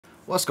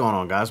What's going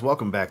on, guys?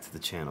 Welcome back to the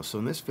channel. So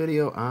in this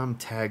video, I'm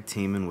tag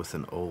teaming with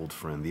an old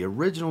friend, the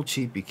original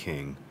Cheapie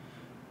King,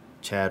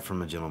 Chad from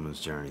A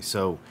Gentleman's Journey.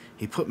 So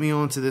he put me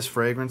onto this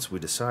fragrance. We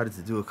decided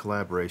to do a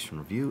collaboration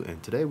review,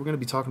 and today we're going to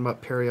be talking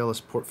about Perry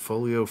Ellis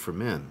Portfolio for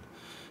Men.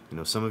 You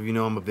know, some of you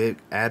know I'm a big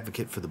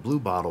advocate for the blue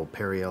bottle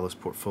Perry Ellis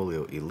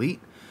Portfolio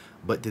Elite,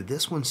 but did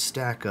this one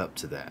stack up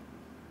to that?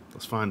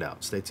 Let's find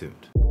out. Stay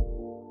tuned.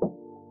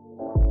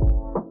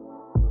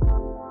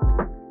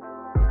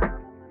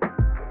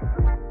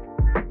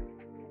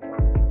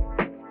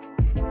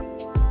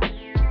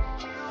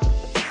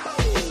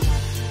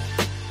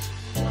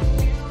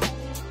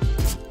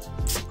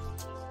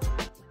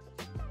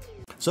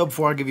 So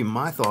before I give you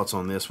my thoughts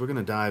on this, we're going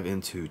to dive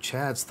into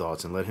Chad's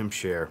thoughts and let him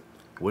share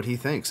what he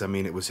thinks. I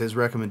mean, it was his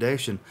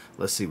recommendation.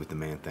 Let's see what the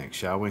man thinks,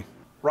 shall we?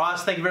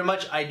 Ross, thank you very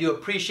much. I do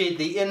appreciate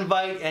the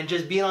invite and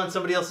just being on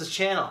somebody else's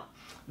channel.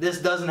 This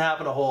doesn't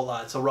happen a whole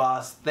lot. So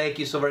Ross, thank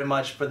you so very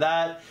much for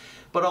that,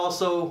 but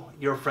also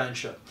your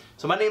friendship.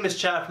 So my name is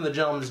Chad from The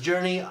Gentleman's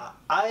Journey.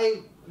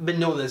 I've been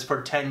doing this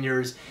for 10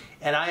 years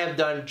and I have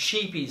done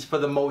cheapies for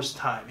the most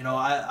time. You know,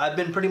 I've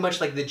been pretty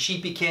much like the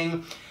cheapie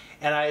king.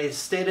 And I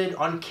stated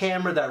on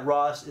camera that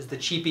Ross is the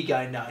cheapie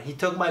guy now. He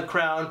took my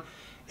crown,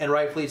 and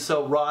rightfully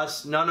so.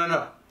 Ross,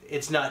 no.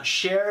 It's not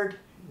shared.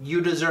 You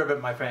deserve it,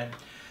 my friend.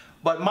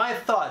 But my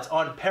thoughts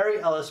on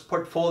Perry Ellis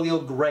Portfolio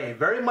Gray,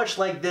 very much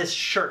like this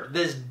shirt,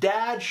 this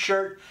dad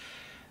shirt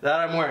that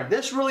I'm wearing.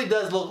 This really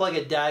does look like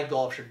a dad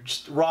golf shirt.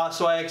 Just Ross,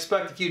 so I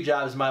expect a few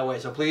jabs my way,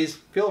 so please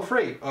feel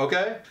free,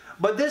 okay?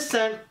 But this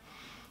scent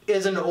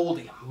is an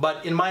oldie,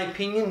 but in my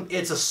opinion,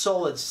 it's a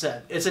solid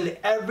scent. It's an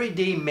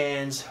everyday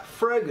man's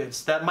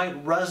fragrance that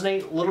might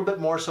resonate a little bit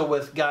more so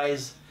with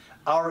guys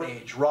our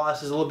age.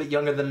 Ross is a little bit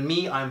younger than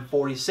me. I'm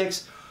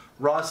 46.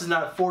 Ross is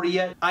not 40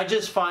 yet. I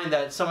just find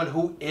that someone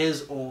who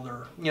is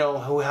older, you know,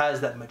 who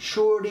has that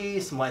maturity,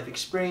 some life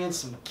experience,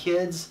 some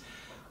kids,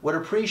 would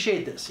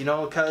appreciate this, you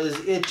know, because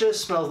it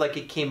just smells like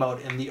it came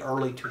out in the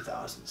early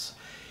 2000s.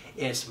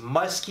 It's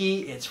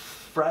musky, it's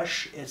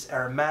fresh, it's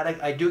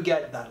aromatic. I do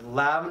get that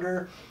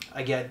lavender.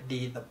 I get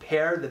the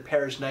pear. The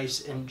pear is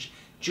nice and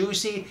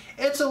juicy.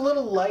 It's a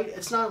little light.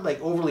 It's not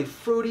like overly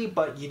fruity,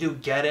 but you do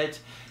get it.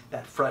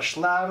 That fresh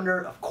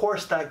lavender. Of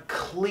course, that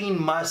clean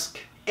musk.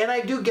 And I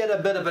do get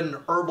a bit of an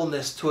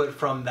herbalness to it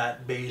from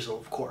that basil,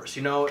 of course.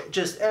 You know,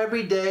 just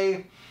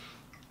everyday,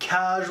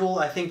 casual.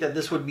 I think that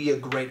this would be a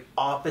great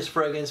office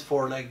fragrance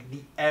for like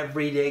the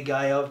everyday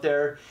guy out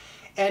there.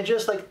 And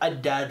just like a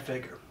dad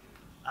figure.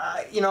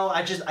 You know,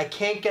 I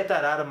can't get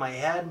that out of my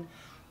head.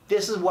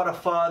 This is what a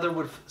father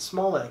would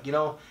smell like, you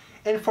know.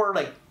 And for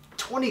like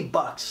 20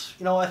 bucks,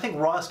 you know, I think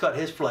Ross got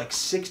his for like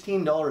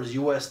 $16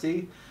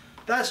 USD.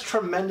 That's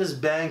tremendous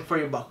bang for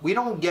your buck. We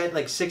don't get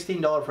like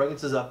 $16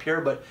 fragrances up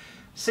here, but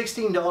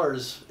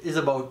 $16 is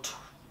about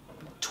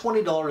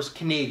 $20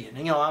 Canadian.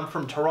 And, you know, I'm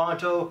from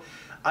Toronto.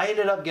 I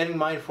ended up getting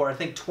mine for, I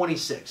think,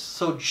 26.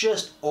 So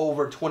just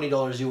over $20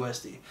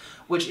 USD,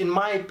 which in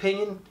my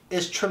opinion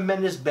is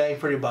tremendous bang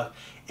for your buck,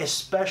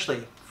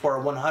 especially for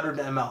a 100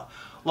 ml.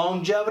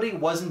 Longevity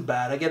wasn't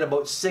bad. I get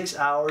about 6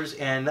 hours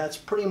and that's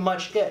pretty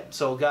much it.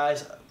 So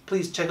guys,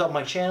 please check out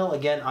my channel.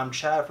 Again, I'm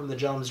Chad from The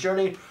Gentleman's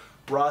Journey.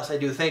 Ross, I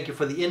do thank you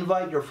for the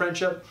invite, your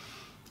friendship,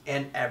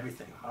 and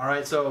everything.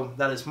 Alright, so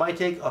that is my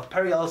take of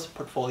Perry Ellis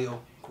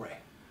Portfolio Gray.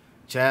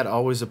 Chad,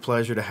 always a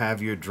pleasure to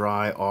have your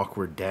dry,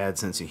 awkward dad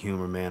sense of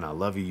humor, man. I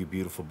love you, you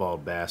beautiful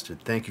bald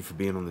bastard. Thank you for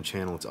being on the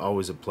channel. It's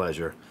always a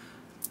pleasure.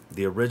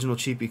 The original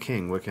Cheapie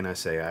King, what can I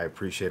say? I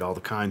appreciate all the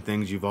kind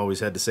things you've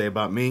always had to say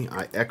about me.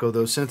 I echo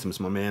those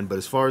sentiments, my man. But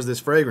as far as this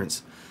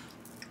fragrance,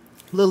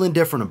 a little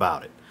indifferent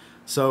about it.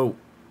 So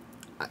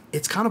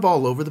it's kind of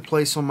all over the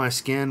place on my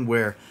skin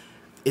where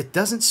it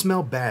doesn't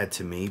smell bad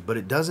to me, but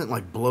it doesn't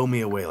like blow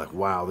me away like,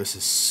 wow, this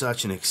is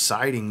such an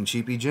exciting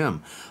Cheapie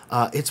gem.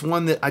 It's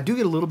one that I do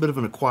get a little bit of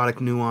an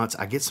aquatic nuance.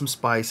 I get some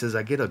spices.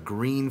 I get a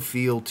green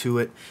feel to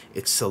it.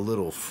 It's a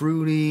little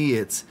fruity.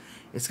 It's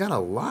got a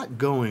lot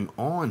going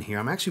on here.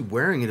 I'm actually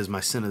wearing it as my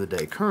scent of the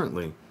day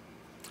currently.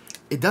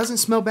 It doesn't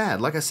smell bad.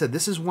 Like I said,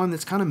 this is one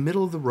that's kind of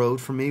middle of the road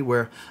for me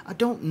where I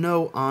don't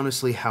know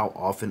honestly how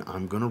often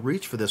I'm going to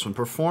reach for this one.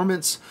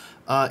 Performance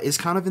is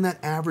kind of in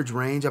that average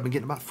range. I've been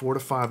getting about 4 to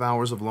 5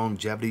 hours of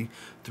longevity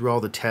through all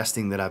the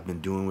testing that I've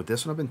been doing with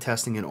this one. I've been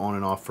testing it on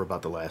and off for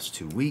about the last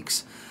 2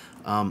 weeks.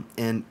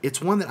 And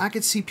it's one that I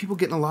could see people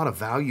getting a lot of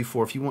value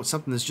for if you want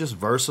something that's just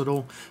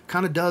versatile,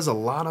 kind of does a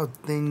lot of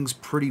things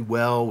pretty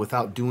well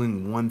without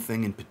doing one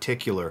thing in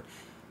particular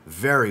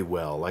very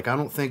well. Like, I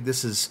don't think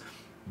this is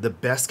the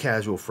best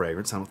casual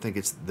fragrance. I don't think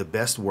it's the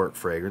best work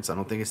fragrance. I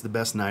don't think it's the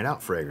best night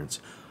out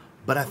fragrance.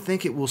 But I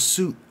think it will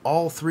suit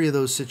all three of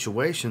those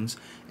situations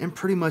and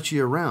pretty much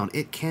year round.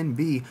 It can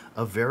be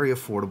a very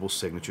affordable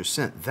signature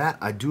scent. That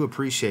I do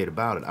appreciate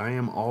about it. I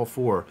am all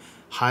for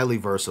highly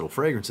versatile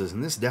fragrances,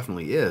 and this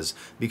definitely is,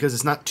 because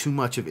it's not too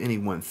much of any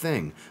one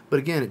thing. But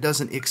again, it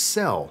doesn't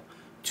excel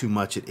too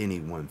much at any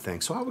one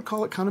thing. So I would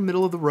call it kind of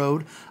middle of the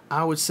road.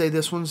 I would say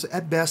this one's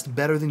at best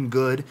better than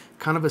good,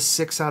 kind of a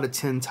 6 out of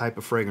 10 type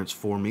of fragrance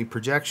for me.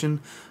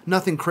 Projection,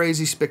 nothing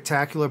crazy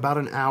spectacular, about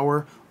an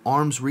hour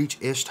arm's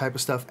reach-ish type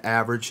of stuff,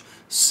 average,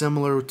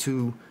 similar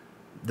to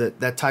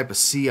that type of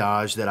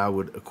sillage that I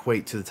would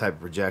equate to the type of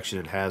projection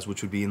it has,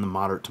 which would be in the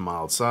moderate to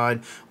mild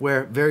side,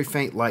 where very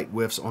faint light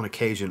whiffs on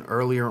occasion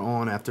earlier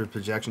on after the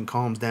projection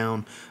calms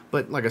down.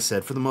 But like I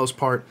said, for the most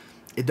part,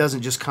 it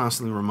doesn't just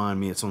constantly remind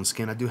me it's on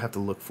skin. I do have to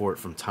look for it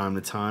from time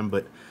to time,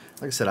 but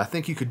like I said, I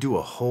think you could do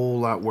a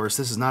whole lot worse.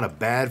 This is not a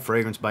bad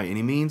fragrance by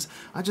any means.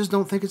 I just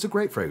don't think it's a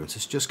great fragrance.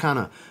 It's just kind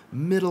of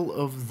middle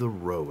of the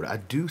road. I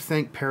do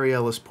think Perry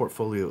Ellis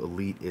Portfolio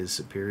Elite is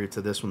superior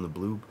to this one, the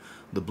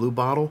blue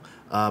bottle,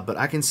 but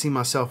I can see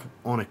myself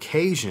on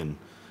occasion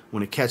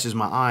when it catches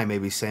my eye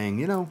maybe saying,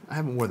 you know, I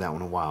haven't worn that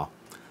one in a while.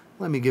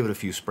 Let me give it a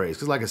few sprays,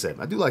 because like I said,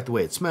 I do like the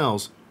way it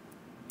smells.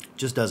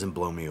 Just doesn't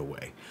blow me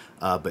away.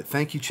 But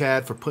thank you,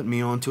 Chad, for putting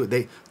me onto it.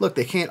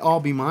 They can't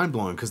all be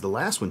mind-blowing, because the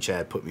last one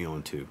Chad put me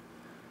onto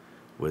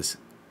was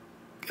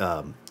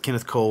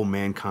Kenneth Cole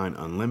Mankind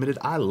Unlimited.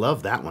 I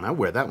love that one. I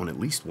wear that one at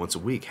least once a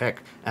week.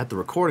 Heck, at the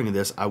recording of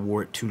this, I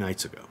wore it 2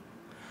 nights ago.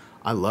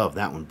 I love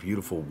that one.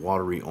 Beautiful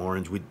watery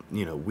orange.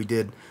 We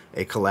did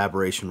a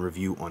collaboration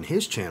review on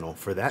his channel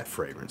for that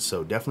fragrance.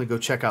 So definitely go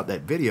check out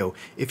that video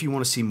if you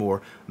want to see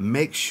more.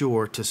 Make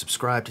sure to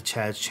subscribe to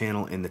Chad's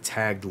channel in the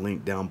tagged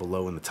link down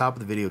below in the top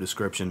of the video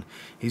description.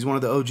 He's one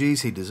of the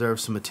OGs. He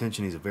deserves some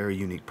attention. He's a very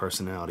unique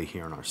personality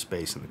here in our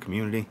space in the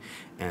community.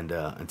 And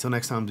until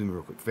next time, do me a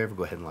real quick favor.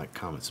 Go ahead and like,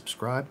 comment,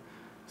 subscribe.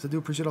 I do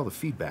appreciate all the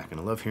feedback,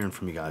 and I love hearing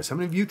from you guys. How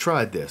many of you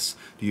tried this?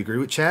 Do you agree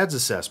with Chad's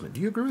assessment?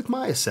 Do you agree with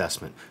my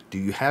assessment? Do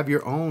you have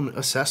your own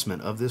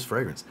assessment of this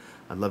fragrance?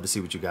 I'd love to see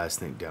what you guys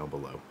think down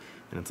below.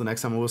 And until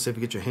next time, I will say if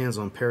you get your hands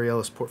on Perry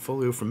Ellis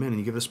Portfolio for Men and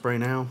you give it a spray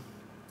now,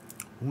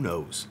 who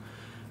knows?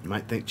 You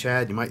might think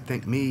Chad, you might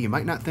think me, you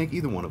might not think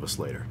either one of us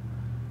later.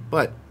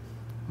 But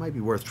it might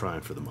be worth trying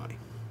for the money.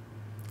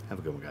 Have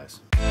a good one, guys.